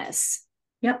our wellness?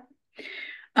 Yep.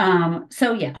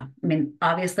 So yeah, I mean,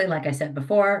 obviously, like I said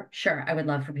before, sure, I would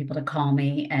love for people to call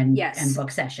me and Yes.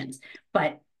 book sessions,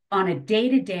 but on a day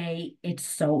to day, it's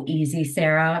so easy,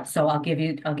 Sarah. So I'll give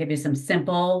you some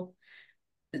simple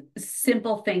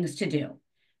things to do.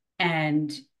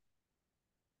 And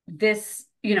this,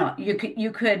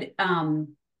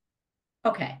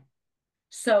 okay.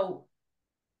 So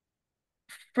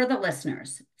for the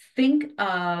listeners, think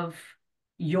of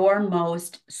your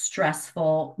most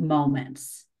stressful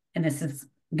moments. And this is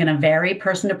going to vary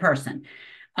person to person.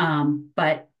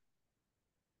 But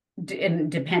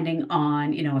depending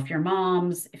on, if you're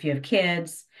moms, if you have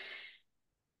kids,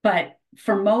 but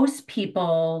for most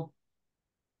people,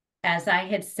 as I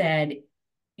had said,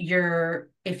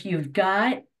 if you've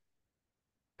got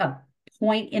a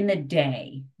point in the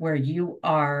day where you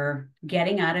are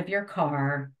getting out of your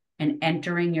car and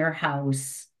entering your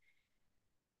house,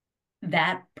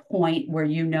 that point where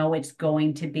it's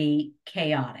going to be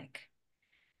chaotic,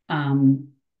 um,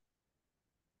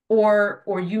 or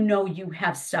you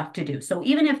have stuff to do. So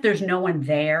even if there's no one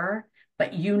there,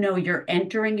 but you're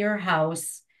entering your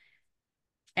house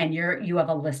and you have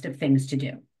a list of things to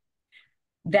do,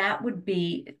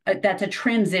 that's a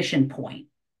transition point.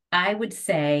 I would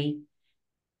say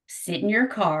sit in your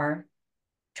car,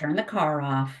 turn the car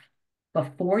off.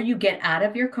 Before you get out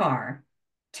of your car,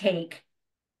 take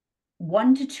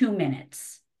 1 to 2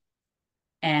 minutes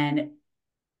and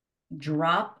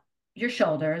drop your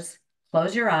shoulders,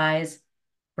 close your eyes,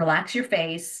 relax your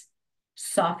face,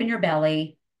 soften your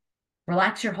belly,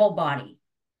 relax your whole body,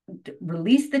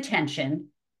 release the tension,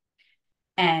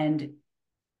 and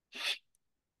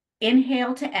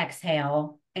inhale to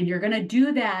exhale. And you're going to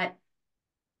do that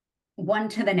one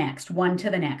to the next, one to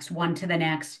the next, one to the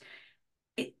next,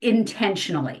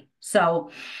 intentionally.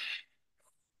 So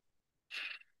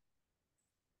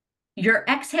your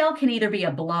exhale can either be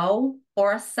a blow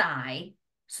or a sigh.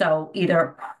 So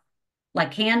either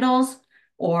like candles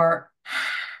or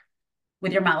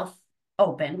with your mouth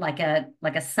open, like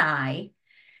a sigh,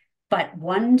 but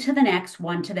one to the next,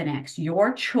 one to the next.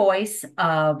 Your choice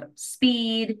of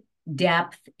speed,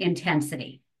 depth,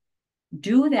 intensity.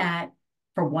 Do that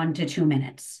for 1 to 2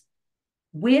 minutes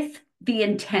with the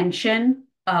intention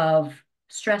of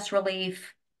stress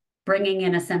relief, bringing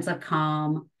in a sense of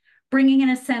calm, bringing in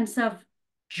a sense of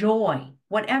joy,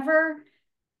 whatever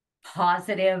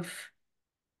positive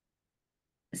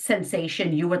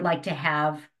sensation you would like to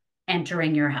have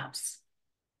entering your house.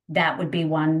 That would be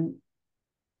one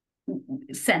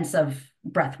sense of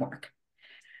breath work.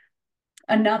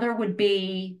 Another would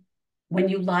be when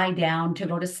you lie down to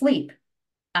go to sleep.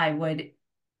 I would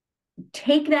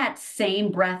take that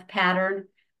same breath pattern,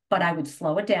 but I would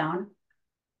slow it down.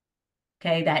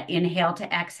 Okay, that inhale to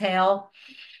exhale,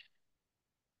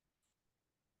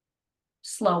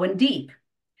 slow and deep.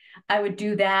 I would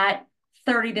do that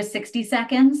 30 to 60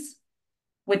 seconds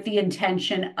with the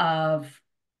intention of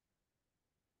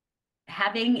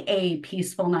having a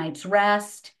peaceful night's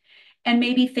rest and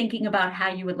maybe thinking about how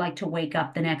you would like to wake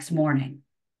up the next morning.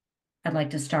 I'd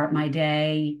like to start my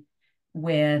day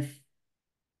with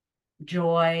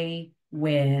joy,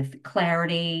 with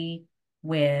clarity,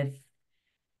 with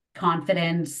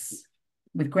confidence,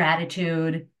 with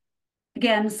gratitude.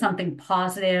 Again, something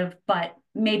positive, but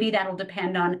maybe that'll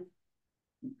depend on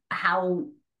how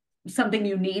something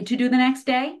you need to do the next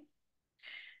day.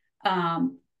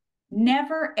 Um,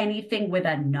 Never anything with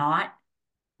a not,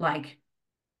 like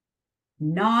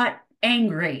not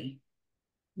angry,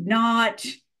 not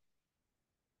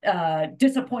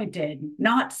disappointed,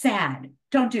 not sad.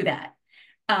 Don't do that.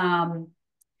 Um,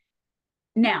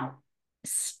 Now,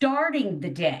 starting the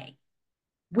day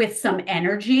with some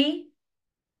energy,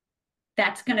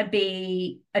 that's going to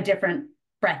be a different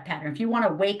breath pattern. If you want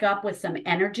to wake up with some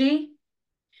energy,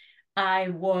 I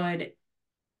would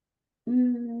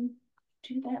do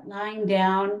that lying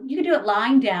down. You can do it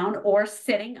lying down or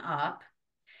sitting up.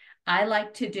 I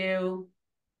like to do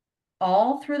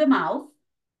all through the mouth.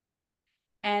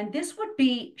 And this would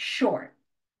be short.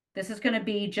 This is going to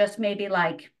be just maybe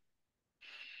like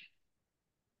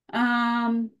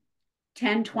 10,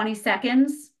 20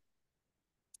 seconds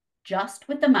just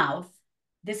with the mouth.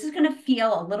 This is going to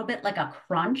feel a little bit like a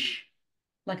crunch,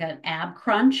 like an ab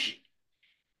crunch.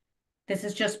 This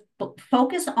is just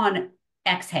focus on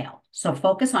exhale. So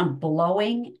focus on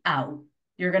blowing out.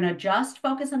 You're going to just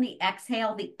focus on the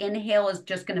exhale. The inhale is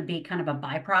just going to be kind of a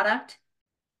byproduct.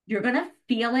 You're going to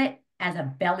feel it as a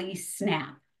belly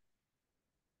snap.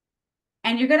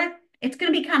 And it's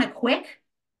going to be kind of quick.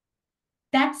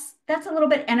 That's a little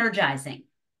bit energizing.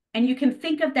 And you can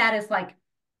think of that as like,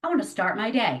 I want to start my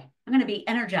day. I'm going to be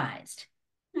energized.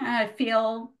 I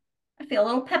feel a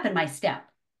little pep in my step.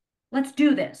 Let's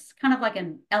do this. Kind of like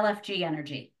an LFG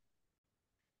energy.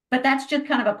 But that's just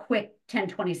kind of a quick 10,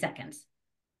 20 seconds.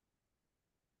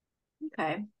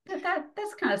 Okay.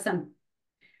 That's kind of some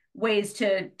ways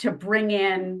to bring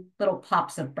in little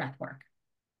pops of breath work.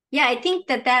 Yeah, I think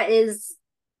that is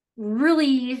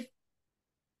really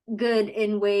good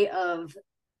in way of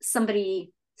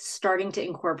somebody starting to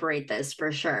incorporate this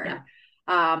for sure.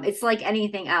 Yeah. It's like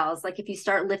anything else. Like if you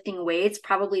start lifting weights,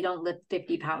 probably don't lift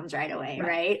 50 pounds right away,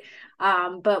 right?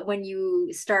 But when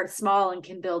you start small and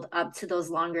can build up to those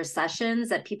longer sessions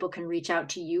that people can reach out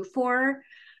to you for,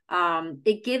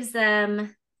 it gives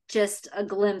them just a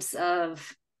glimpse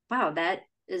of, wow, that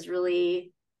is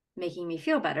really making me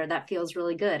feel better. That feels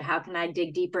really good. How can I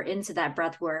dig deeper into that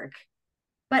breath work?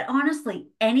 But honestly,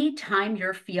 anytime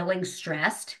you're feeling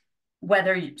stressed,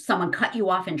 whether someone cut you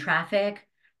off in traffic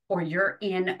or you're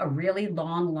in a really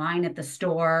long line at the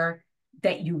store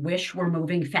that you wish were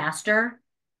moving faster,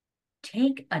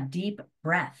 take a deep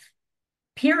breath,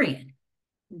 period.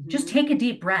 Just take a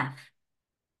deep breath.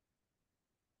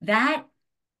 That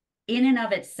in and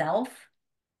of itself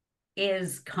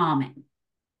is calming.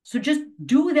 So just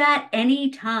do that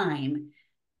anytime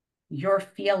you're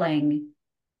feeling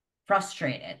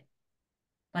frustrated.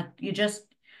 Like you just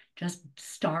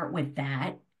start with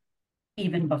that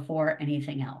even before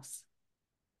anything else.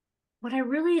 What I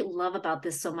really love about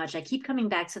this so much, I keep coming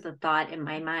back to the thought in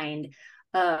my mind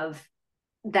of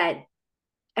that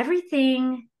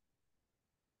everything,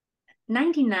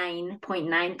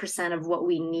 99.9% of what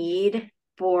we need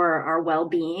for our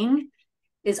well-being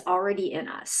is already in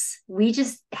us. We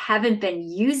just haven't been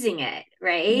using it,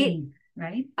 right?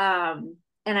 Right?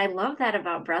 And I love that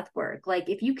about breath work. Like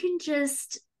if you can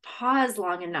just pause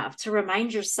long enough to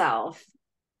remind yourself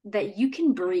that you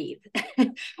can breathe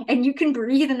and you can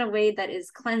breathe in a way that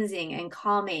is cleansing and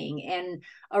calming and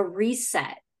a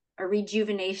reset, a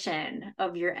rejuvenation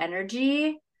of your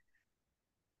energy.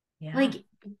 Yeah. Like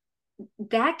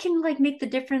that can like make the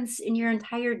difference in your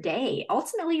entire day,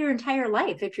 ultimately your entire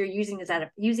life if you're using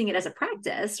it as a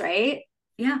practice, right?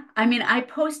 Yeah. I mean, I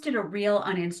posted a reel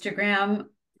on Instagram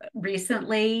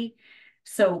recently.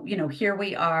 So, here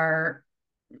we are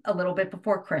a little bit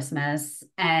before Christmas.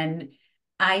 And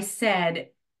I said,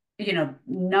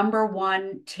 number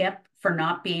one tip for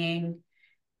not being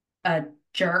a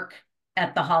jerk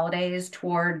at the holidays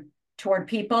toward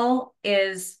people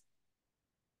is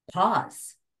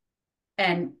pause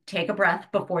and take a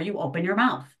breath before you open your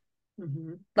mouth.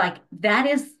 Mm-hmm. Like that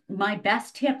is my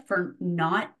best tip for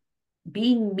not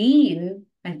being mean.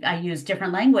 I use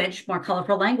different language, more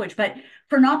colorful language, but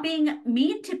for not being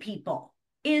mean to people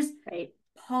is Right.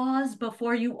 pause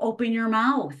before you open your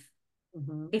mouth.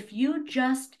 Mm-hmm. If you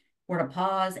just were to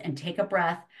pause and take a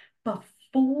breath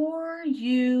before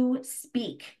you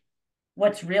speak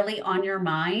what's really on your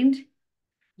mind,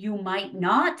 you might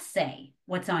not say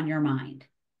what's on your mind.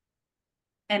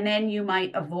 And then you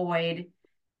might avoid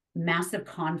massive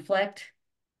conflict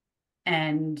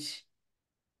and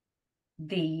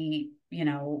the,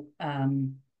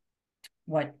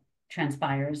 what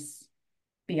transpires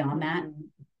beyond that. Mm-hmm.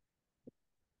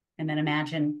 And then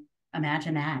imagine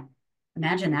that.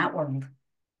 Imagine that world.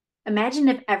 Imagine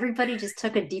if everybody just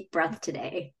took a deep breath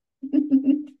today.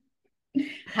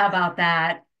 How about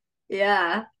that?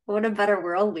 Yeah. What a better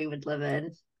world we would live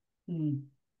in. Mm,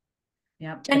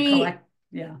 yep. Jenny,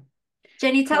 Yeah.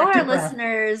 Jenny, tell our Collective breath.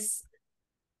 listeners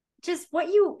just what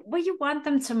you want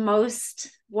them to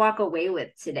most walk away with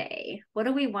today. What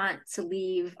do we want to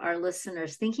leave our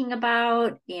listeners thinking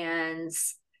about and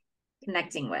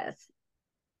connecting with?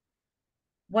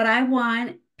 What I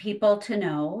want people to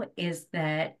know is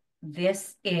that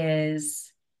this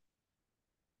is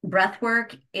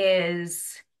breathwork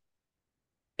is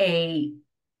a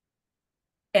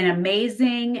an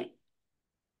amazing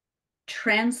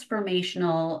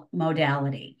transformational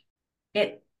modality.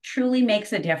 It truly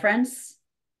makes a difference,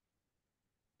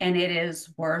 and it is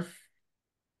worth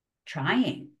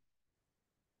trying.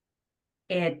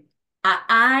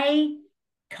 I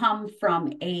come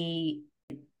from a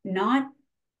not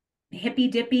hippy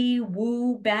dippy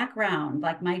woo background.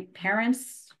 Like my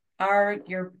parents are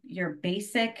your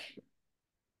basic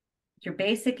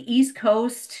East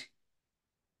Coast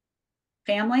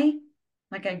family.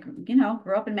 Like I,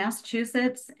 grew up in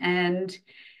Massachusetts and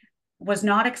was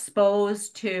not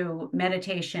exposed to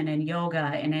meditation and yoga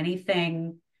and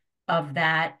anything of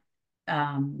that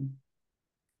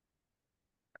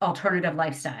alternative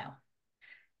lifestyle.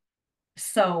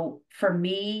 So for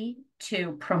me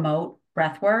to promote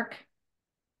breath work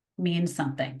means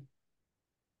something.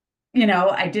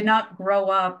 I did not grow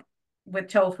up with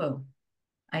tofu.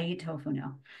 I eat tofu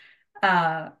now,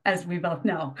 as we both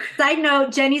know. Side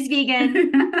note, Jenny's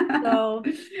vegan, so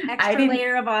I extra didn't,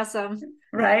 layer of awesome.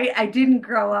 right? I didn't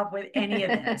grow up with any of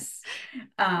this.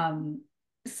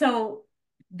 So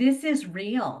this is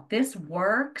real. This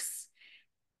works.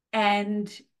 And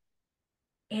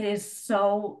it is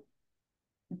so,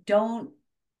 don't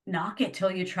knock it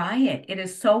till you try it. It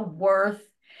is so worth,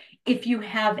 if you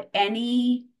have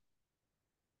any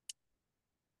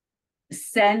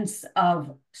sense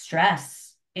of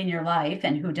stress in your life,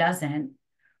 and who doesn't,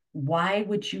 why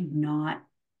would you not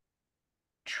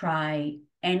try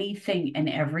anything and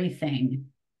everything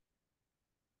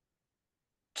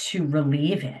to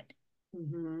relieve it?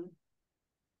 Mm-hmm.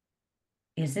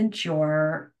 Isn't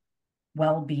your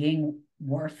well-being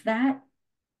worth that?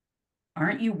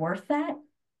 Aren't you worth that?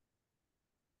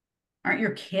 Aren't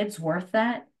your kids worth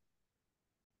that?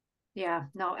 Yeah,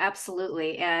 no,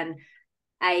 absolutely. And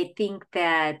I think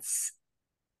that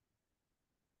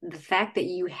the fact that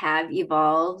you have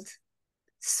evolved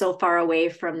so far away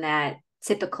from that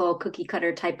typical cookie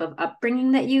cutter type of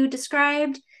upbringing that you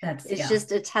described That's, is yeah.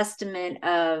 just a testament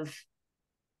of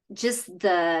just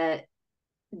the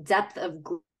depth of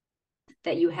growth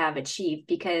that you have achieved,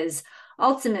 because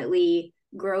ultimately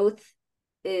growth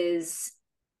is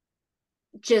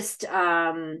just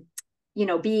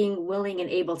being willing and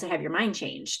able to have your mind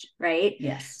changed, right?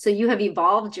 Yes. So you have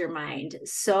evolved your mind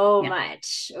so Yeah.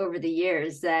 much over the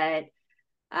years that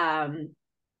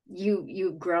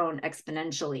you've grown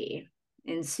exponentially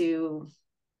into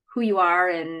who you are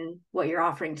and what you're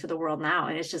offering to the world now,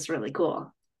 and it's just really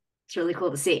cool. It's really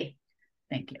cool to see.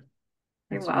 Thank you.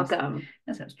 You're welcome.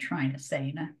 That's what I was trying to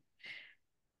say,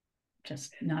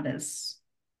 just not as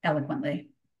eloquently.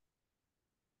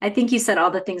 I think you said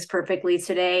all the things perfectly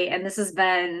today, and this has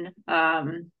been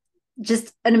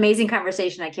just an amazing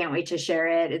conversation. I can't wait to share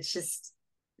it. It's just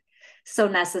so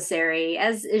necessary,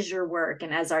 as is your work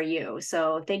and as are you.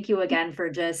 So thank you again for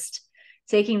just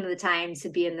taking the time to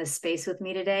be in this space with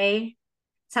me today.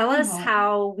 Tell us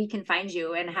how we can find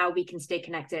you and how we can stay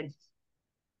connected.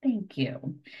 Thank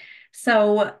you.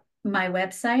 So my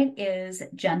website is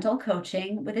Gentle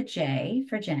Coaching with a J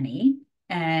for Jenny.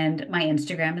 And my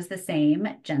Instagram is the same,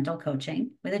 Gentle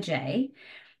Coaching with a J.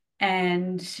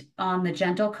 And on the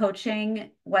Gentle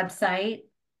Coaching website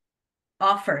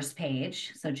offers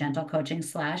page, so Gentle Coaching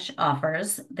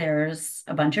 /offers, there's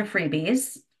a bunch of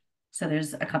freebies. So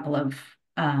there's a couple of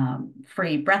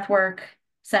free breathwork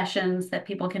sessions that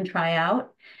people can try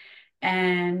out.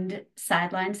 And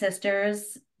Sideline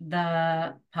Sisters,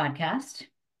 the podcast,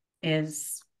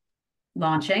 is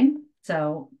launching.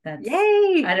 So that's,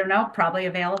 Yay! I don't know, probably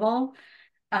available.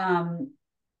 I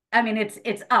mean,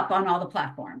 it's up on all the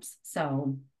platforms.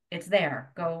 So it's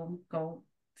there. Go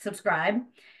subscribe.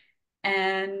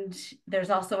 And there's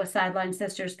also a Sideline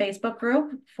Sisters Facebook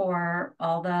group for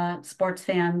all the sports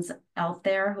fans out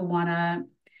there who want to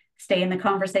stay in the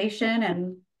conversation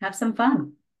and have some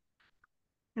fun.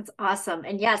 That's awesome.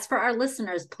 And yes, for our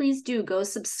listeners, please do go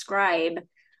subscribe,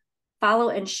 follow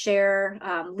and share,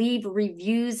 leave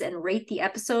reviews and rate the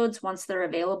episodes once they're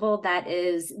available. That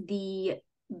is the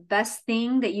best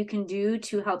thing that you can do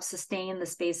to help sustain the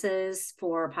spaces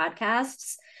for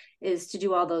podcasts, is to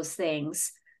do all those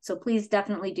things. So please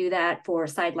definitely do that for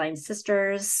Sideline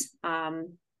Sisters.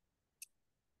 And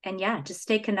yeah, just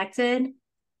stay connected,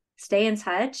 stay in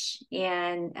touch,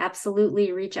 and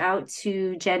absolutely reach out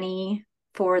to Jenny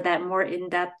for that more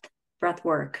in-depth breath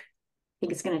work. I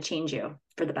think it's going to change you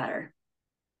for the better.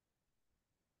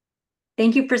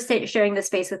 Thank you for sharing this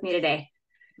space with me today.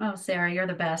 Oh, Sarah, you're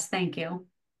the best. Thank you.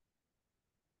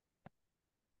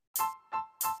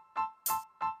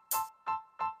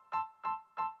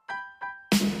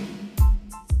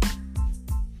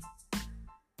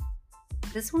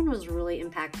 This one was really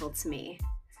impactful to me.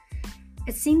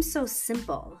 It seems so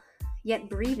simple, yet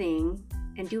breathing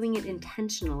and doing it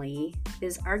intentionally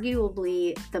is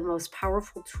arguably the most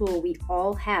powerful tool we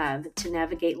all have to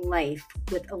navigate life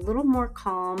with a little more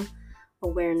calm,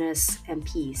 awareness, and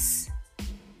peace.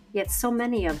 Yet so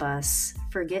many of us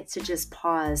forget to just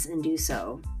pause and do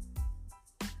so.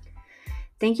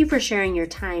 Thank you for sharing your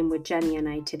time with Jenny and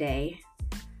I today.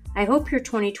 I hope your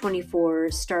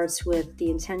 2024 starts with the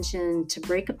intention to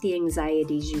break up the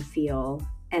anxieties you feel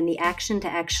and the action to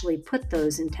actually put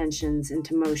those intentions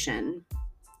into motion.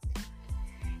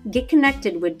 Get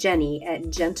connected with Jenny at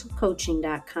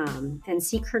gentlecoaching.com and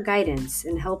seek her guidance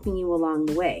in helping you along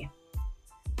the way.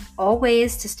 All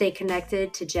ways to stay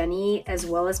connected to Jenny as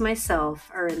well as myself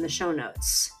are in the show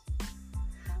notes.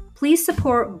 Please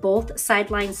support both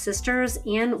Sideline Sisters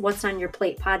and What's on Your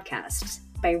Plate podcasts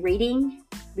by rating,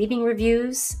 leaving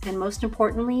reviews, and most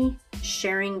importantly,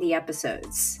 sharing the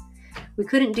episodes. We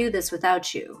couldn't do this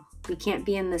without you. We can't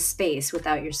be in this space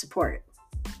without your support.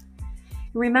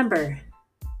 And remember,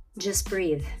 just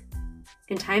breathe.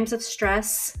 In times of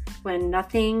stress, when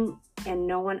nothing and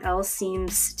no one else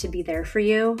seems to be there for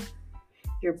you,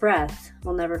 your breath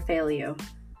will never fail you.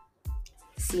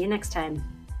 See you next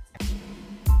time.